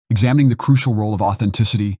examining the crucial role of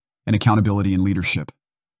authenticity and accountability in leadership.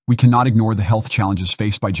 We cannot ignore the health challenges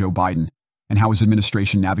faced by Joe Biden and how his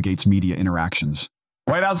administration navigates media interactions.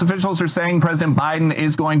 White House officials are saying President Biden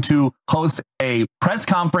is going to host a press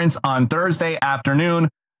conference on Thursday afternoon.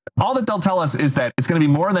 All that they'll tell us is that it's going to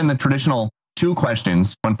be more than the traditional 2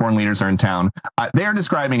 questions when foreign leaders are in town. They are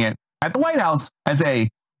describing it at the White House as a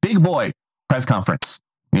big boy press conference.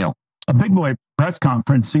 Neil. A big boy press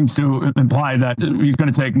conference seems to imply that he's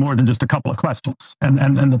going to take more than just a couple of questions.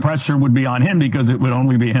 And the pressure would be on him because it would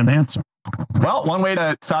only be him answering. Well, one way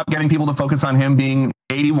to stop getting people to focus on him being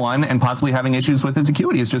 81 and possibly having issues with his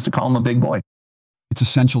acuity is just to call him a big boy. It's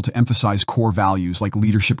essential to emphasize core values like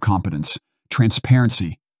leadership competence,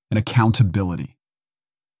 transparency, and accountability.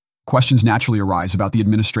 Questions naturally arise about the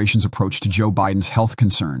administration's approach to Joe Biden's health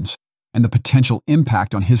concerns and the potential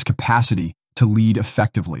impact on his capacity to lead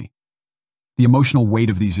effectively. The emotional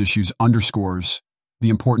weight of these issues underscores the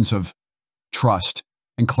importance of trust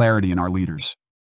and clarity in our leaders.